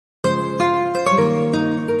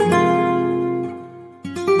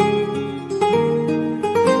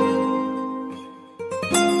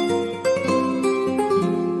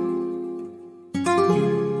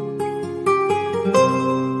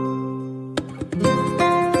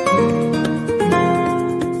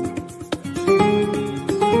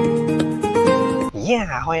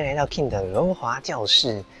欢迎来到 King 的轮滑教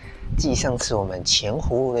室。继上次我们前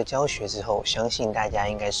葫芦的教学之后，相信大家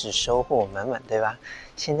应该是收获满满，对吧？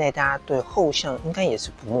现在大家对后项应该也是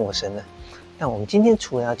不陌生的。那我们今天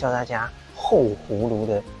除了要教大家后葫芦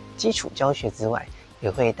的基础教学之外，也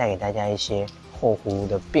会带给大家一些后葫芦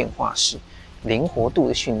的变化式、灵活度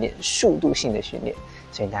的训练、速度性的训练，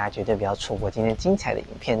所以大家绝对不要错过今天精彩的影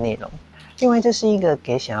片内容。另外，这是一个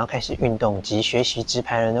给想要开始运动及学习直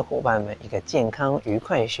排轮的伙伴们一个健康愉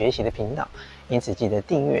快学习的频道，因此记得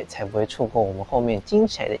订阅，才不会错过我们后面精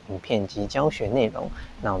彩的影片及教学内容。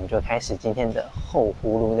那我们就开始今天的后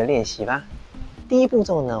葫芦的练习吧。第一步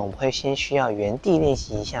骤呢，我们会先需要原地练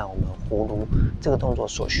习一下我们葫芦这个动作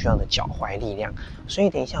所需要的脚踝力量，所以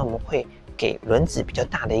等一下我们会给轮子比较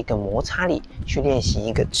大的一个摩擦力，去练习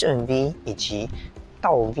一个正 V 以及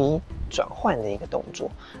倒 V 转换的一个动作。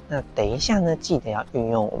那等一下呢，记得要运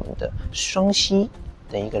用我们的双膝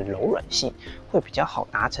的一个柔软性，会比较好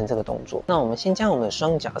达成这个动作。那我们先将我们的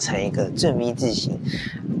双脚踩一个正 V 字形，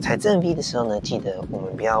踩正 V 的时候呢，记得我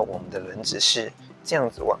们不要我们的轮子是这样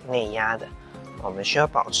子往内压的，我们需要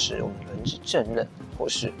保持我们轮子正刃或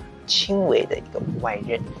是轻微的一个外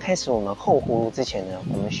刃。开始我们后葫芦之前呢，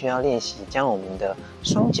我们需要练习将我们的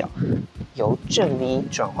双脚由正 V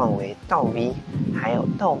转换为倒 V， 还有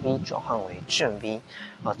倒 V 转换为正 V。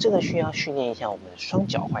这个需要训练一下我们双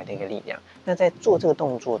脚踝的一个力量。那在做这个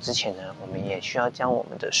动作之前呢，我们也需要将我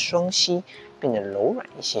们的双膝变得柔软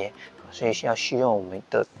一些，所以需要运用我们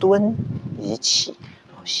的蹲以及起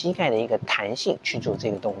膝盖的一个弹性去做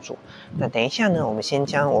这个动作。那等一下呢，我们先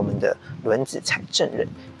将我们的轮子踩正刃，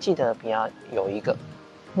记得不要有一个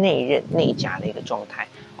内刃内夹的一个状态，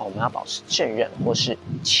我们要保持正刃或是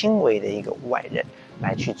轻微的一个外刃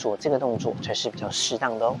来去做这个动作才是比较适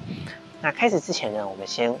当的哦。那开始之前呢，我们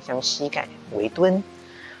先将膝盖微蹲，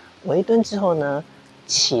微蹲之后呢，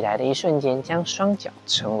起来的一瞬间将双脚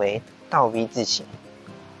成为倒 V 字形，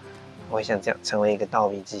我会像这样成为一个倒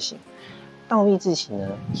V 字形。倒 V 字形呢，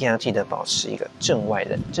一定要记得保持一个正外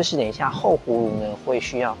刃，这是等一下后葫芦呢会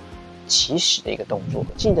需要起始的一个动作，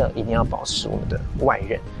记得一定要保持我们的外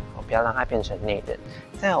刃，不要让它变成内刃。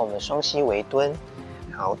再来我们双膝微蹲，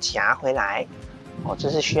好夹回来，这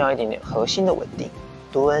是需要一点点核心的稳定，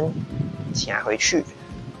蹲夹回去，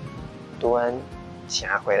蹲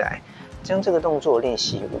夹回来，将这个动作练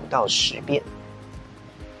习5到10遍。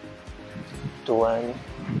蹲。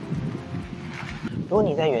如果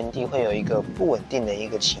你在原地会有一个不稳定的一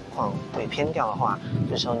个情况，会偏掉的话，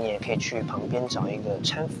这时候你也可以去旁边找一个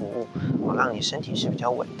搀扶物，让你身体是比较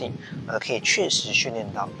稳定，可以确实训练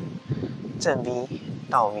到正 V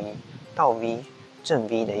倒 V 倒 V 正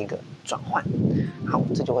V 的一个转换。好，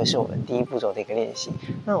这就会是我们第一步骤的一个练习。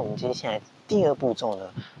那我们接下来第二步骤呢，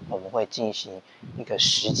我们会进行一个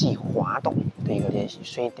实际滑动的一个练习，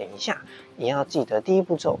所以等一下也要记得第一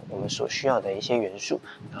步骤我们所需要的一些元素，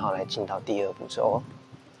然后来进到第二步骤哦。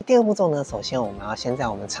第二步骤呢，首先我们要先在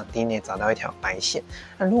我们场地内找到一条白线。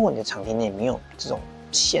那如果你的场地内没有这种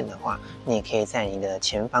线的话，你也可以在你的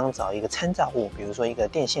前方找一个参照物，比如说一个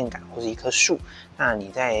电线杆或是一棵树。那你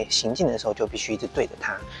在行进的时候就必须一直对着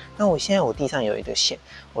它。那我现在地上有一个线，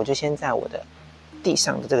我就先在我的地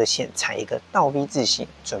上的这个线踩一个倒 V 字形，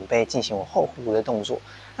准备进行我后葫芦的动作。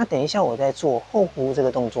那等一下我在做后葫芦这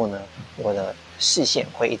个动作呢，我的视线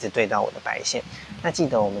会一直对到我的白线。那记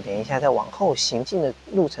得我们等一下在往后行进的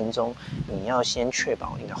路程中，你要先确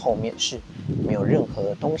保你的后面是没有任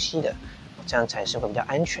何东西的，这样才是会比较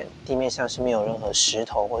安全。地面上是没有任何石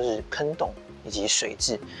头或是坑洞以及水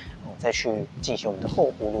质，再去进行我们的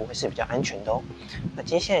后葫芦会是比较安全的哦。那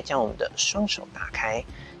接下来将我们的双手打开，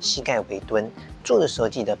膝盖微蹲，做的时候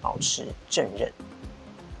记得保持正刃，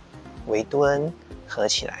微蹲合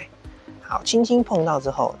起来，好，轻轻碰到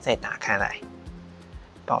之后再打开来，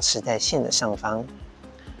保持在线的上方。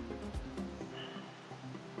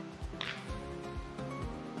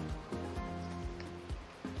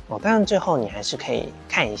当然最后你还是可以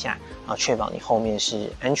看一下，确保你后面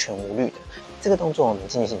是安全无虑的。这个动作我们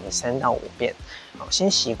进行3到5遍，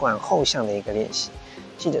先习惯后项的一个练习，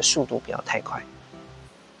记得速度不要太快。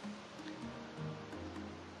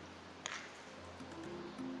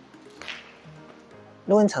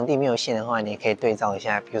如果你场地没有线的话，你也可以对照一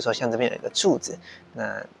下，比如说像这边有一个柱子，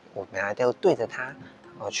那我们来都对着它，然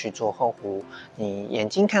后去做后葫芦。你眼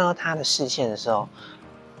睛看到它的视线的时候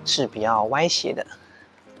是比较歪斜的，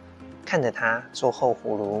看着它做后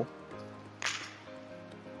葫芦。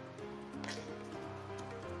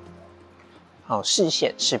视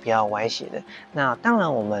线是比较歪斜的。那当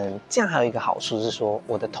然，我们这样还有一个好处是说，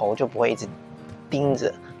我的头就不会一直盯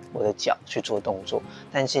着我的脚去做动作，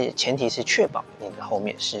但是前提是确保你的后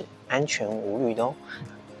面是安全无虑的哦。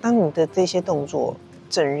当你的这些动作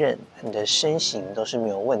正刃、你的身形都是没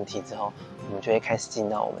有问题之后，我们就会开始进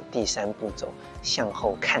到我们第3步骤向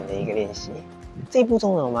后看的一个练习。这一步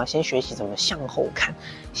骤呢，我们要先学习怎么向后看。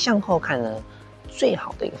向后看呢，最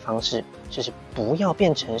好的一个方式就是不要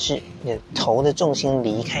变成是你的头的重心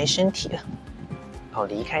离开身体了，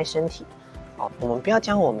离开身体。我们不要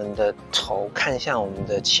将我们的头看向我们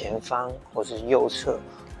的前方，或是右侧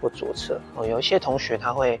或左侧。有一些同学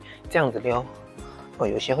他会这样子溜，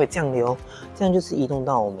有些会这样溜，这样就是移动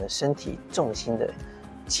到我们身体重心的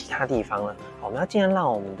其他地方了。我们要尽量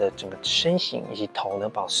让我们的整个身形以及头呢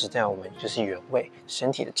保持在我们就是原位，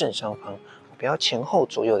身体的正上方，不要前后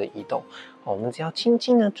左右的移动。我们只要轻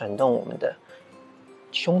轻的转动我们的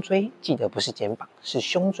胸椎，记得不是肩膀，是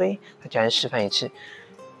胸椎。大家来示范一次。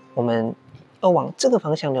我们要往这个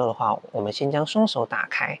方向溜的话，我们先将双手打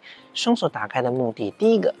开。双手打开的目的，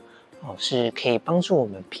第一个是可以帮助我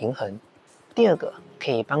们平衡，第二个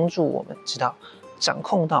可以帮助我们知道掌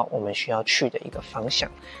控到我们需要去的一个方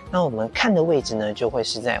向。那我们看的位置呢，就会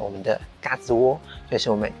是在我们的胳肢窝，就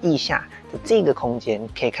是我们腋下的这个空间，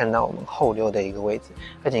可以看到我们后溜的一个位置。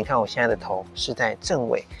而且你看我现在的头是在正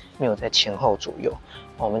位，没有在前后左右。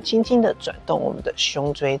我们轻轻的转动我们的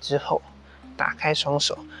胸椎之后，打开双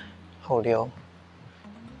手，后溜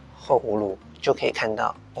后葫芦，就可以看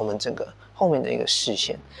到我们整个后面的一个视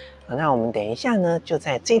线。那我们等一下呢，就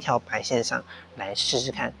在这条白线上来试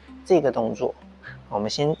试看这个动作。我们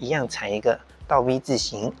先一样踩一个倒 V 字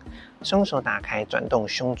形，双手打开，转动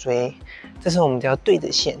胸椎。这时候我们只要对着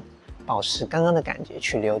线，保持刚刚的感觉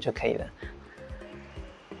去溜就可以了。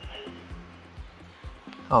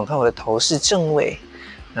我看我的头是正位，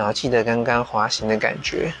然后记得刚刚滑行的感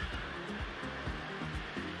觉。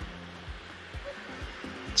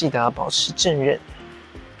记得要保持正刃，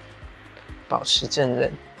保持正刃。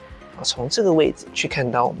从这个位置去看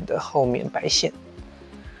到我们的后面白线。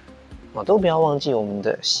都不要忘记我们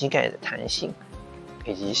的膝盖的弹性，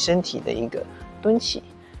以及身体的一个蹲起，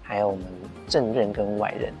还有我们正刃跟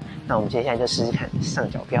外刃。那我们接下来就试试看上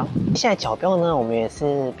脚标。接下来脚标呢，我们也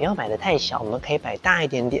是不要摆得太小，我们可以摆大一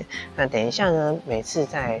点点。那等一下呢，每次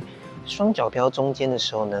在双脚标中间的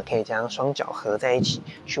时候呢，可以将双脚合在一起，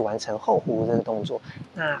去完成后葫芦这个动作。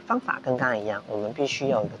那方法跟刚刚一样，我们必须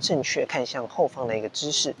要有一个正确看向后方的一个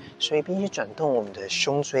姿势，所以必须转动我们的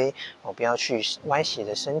胸椎，不要去歪斜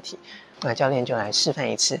的身体。那教练就来示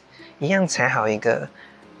范一次，一样踩好一个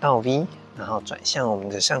倒 V， 然后转向我们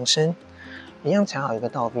的上身，一样踩好一个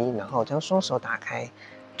倒 V， 然后将双手打开，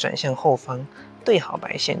转向后方，对好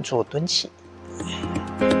白线做蹲起。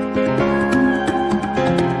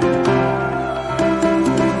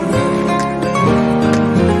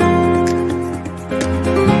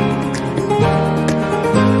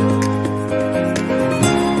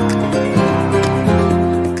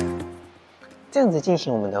这样子进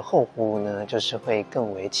行我们的后葫芦呢，就是会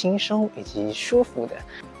更为轻松以及舒服的。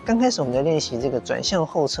刚开始我们在练习这个转向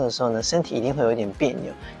后侧的时候呢，身体一定会有点别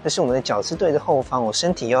扭，就是我们的脚是对着后方，我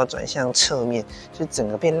身体又要转向侧面，就整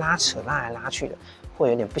个被拉扯拉来拉去的，会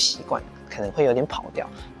有点不习惯，可能会有点跑掉。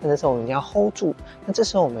那这时候我们一定要 hold 住，那这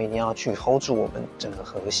时候我们一定要去 hold 住我们整个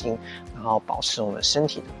核心，然后保持我们身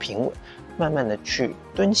体的平稳，慢慢的去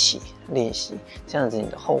蹲起练习，这样子你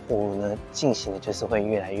的后葫芦呢进行的就是会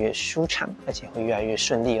越来越舒畅，而且会越来越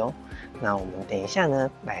顺利哦。那我们等一下呢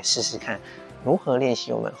来试试看如何练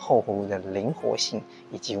习我们后葫芦的灵活性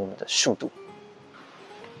以及我们的速度。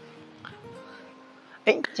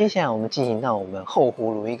接下来我们进行到我们后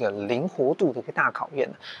葫芦一个灵活度的一个大考验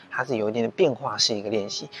了，它是有一点变化式一个练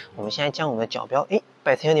习。我们现在将我们的脚标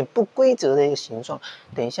摆成有点不规则的一个形状，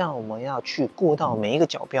等一下我们要去过到每一个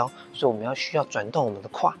脚标，所以我们需要转动我们的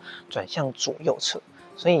胯，转向左右侧。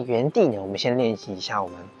所以原地呢，我们先练习一下我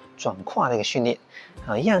们转胯的一个训练。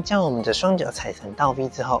一样将我们的双脚踩成倒 V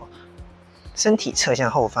之后，身体侧向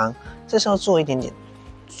后方，这时候做一点点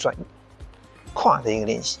转胯的一个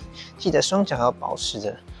练习，记得双脚要保持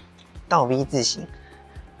着倒 V 字形，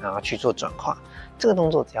然后去做转胯。这个动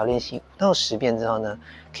作只要练习5到10遍之后呢，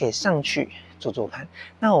可以上去做做看。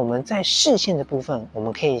那我们在视线的部分，我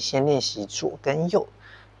们可以先练习左跟右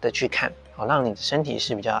的去看，让你的身体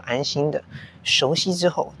是比较安心的。熟悉之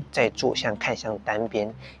后，再做看向单边，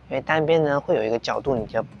因为单边呢会有一个角度，你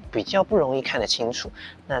比较不容易看得清楚。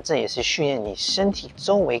那这也是训练你身体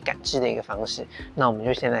周围感知的一个方式。那我们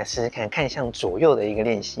就先来试试看向左右的一个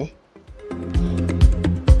练习。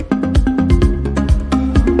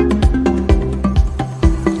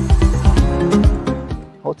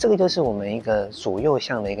这个就是我们一个左右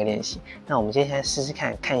向的一个练习。那我们接下来试试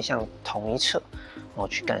看向同一侧，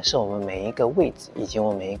去感受我们每一个位置以及我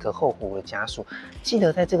们每一个后葫芦的加速。记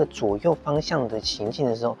得在这个左右方向的情境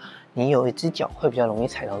的时候，你有一只脚会比较容易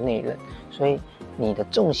踩到内刃，所以你的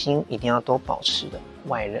重心一定要都保持的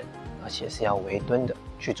外刃，而且是要微蹲的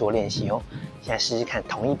去做练习哦。现在试试看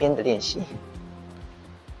同一边的练习。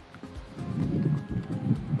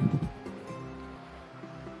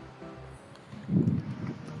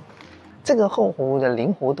这个后葫芦的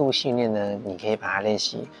灵活度训练呢，你可以把它练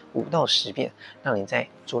习5到10遍，让你在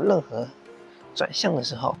做任何转向的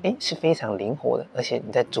时候，是非常灵活的，而且你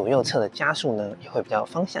在左右侧的加速呢，也会比较有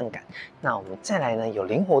方向感。那我们再来呢，有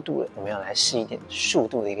灵活度了，我们要来试一点速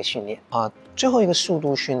度的一个训练啊。最后一个速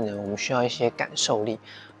度训练，我们需要一些感受力。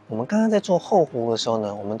我们刚刚在做后葫芦的时候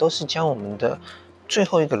呢，我们都是将我们的最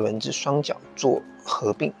后一个轮子双脚做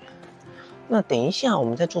合并。那等一下我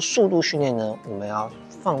们在做速度训练呢，我们要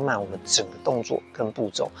放慢我们整个动作跟步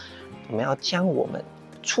骤，我们要将我们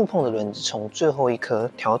触碰的轮子从最后一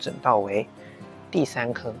颗调整到为第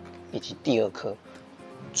3颗以及第2颗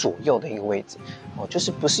左右的一个位置哦，就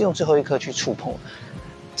是不是用最后一颗去触碰。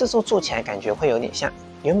这时候做起来感觉会有点像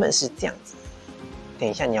原本是这样子，等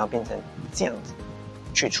一下你要变成这样子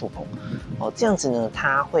去触碰哦，这样子呢，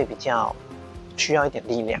它会比较需要一点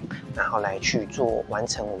力量，然后来去做完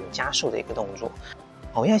成我们加速的一个动作。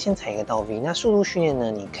哦，要先踩一个到 V。那速度训练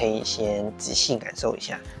呢，你可以先仔细感受一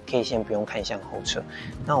下，可以先不用看向后侧。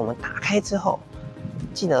那我们打开之后，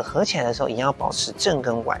记得合起来的时候一定要保持正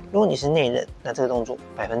跟歪。如果你是内刃，那这个动作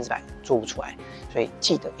100%做不出来，所以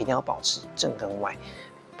记得一定要保持正跟歪，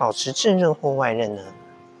保持正刃或外刃呢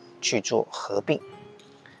去做合并。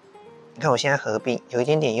你看我现在合并，有一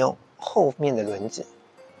点点用后面的轮子。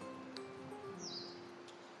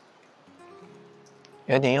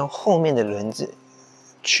有点用后面的轮子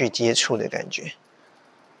去接触的感觉，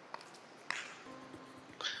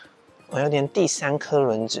我有点第3颗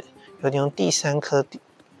轮子，有点用第3颗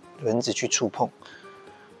轮子去触碰。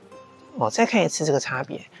哦，再看一次这个差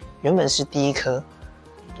别，原本是第1颗，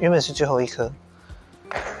原本是最后一颗，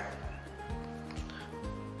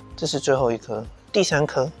这是最后一颗，第3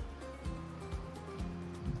颗。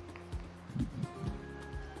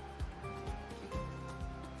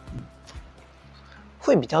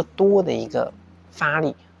会比较多的一个发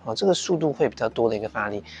力哦，这个速度会比较多的一个发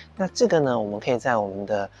力。那这个呢，我们可以在我们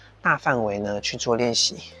的大范围呢去做练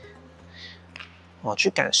习哦，去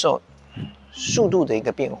感受速度的一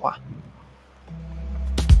个变化。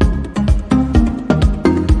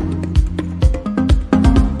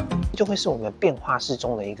就会是我们变化式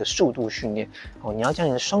中的一个速度训练哦。你要将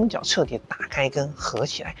你的双脚彻底打开跟合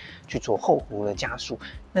起来去做后葫芦的加速，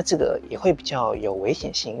那这个也会比较有危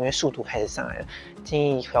险性，因为速度开始上来了。建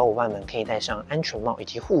议小伙伴们可以戴上安全帽以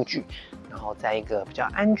及护具，然后在一个比较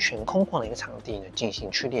安全空旷的一个场地呢进行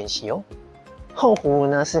去练习哦。后葫芦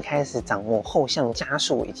呢是开始掌握后向加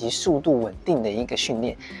速以及速度稳定的一个训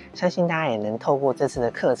练，相信大家也能透过这次的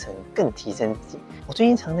课程更提升自己。我最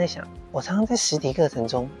近常在想，我常常在实体课程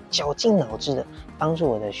中绞尽脑汁的帮助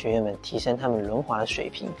我的学员们提升他们轮滑的水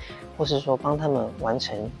平，或是说帮他们完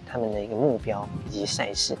成他们的一个目标以及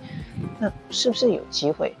赛事。那是不是有机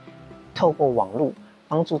会透过网络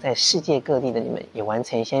帮助在世界各地的你们也完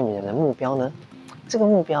成一些你们的目标呢？这个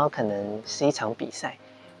目标可能是一场比赛，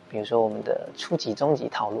比如说我们的初级、中级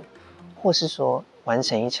套路，或是说完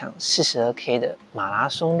成一场42K 的马拉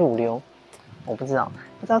松路溜。我不知道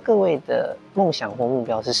各位的梦想或目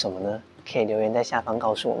标是什么呢？可以留言在下方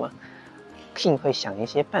告诉我们。King 会想一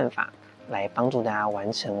些办法来帮助大家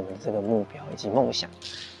完成我们的这个目标以及梦想。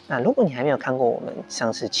那如果你还没有看过我们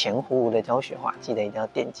上次前葫芦的教学的话，记得一定要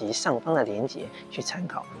点击上方的链接去参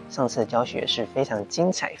考。上次的教学是非常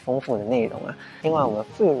精彩丰富的内容啊。另外，我们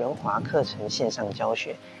赋予轮滑课程线上教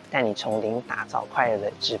学，带你从零打造快乐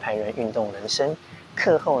的直排轮运动人生。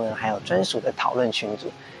课后呢，还有专属的讨论群组，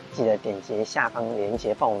记得点击下方链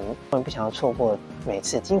接报名。如果你不想要错过每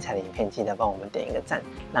次精彩的影片，记得帮我们点一个赞，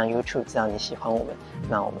让 YouTube 知道你喜欢我们。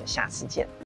那我们下次见。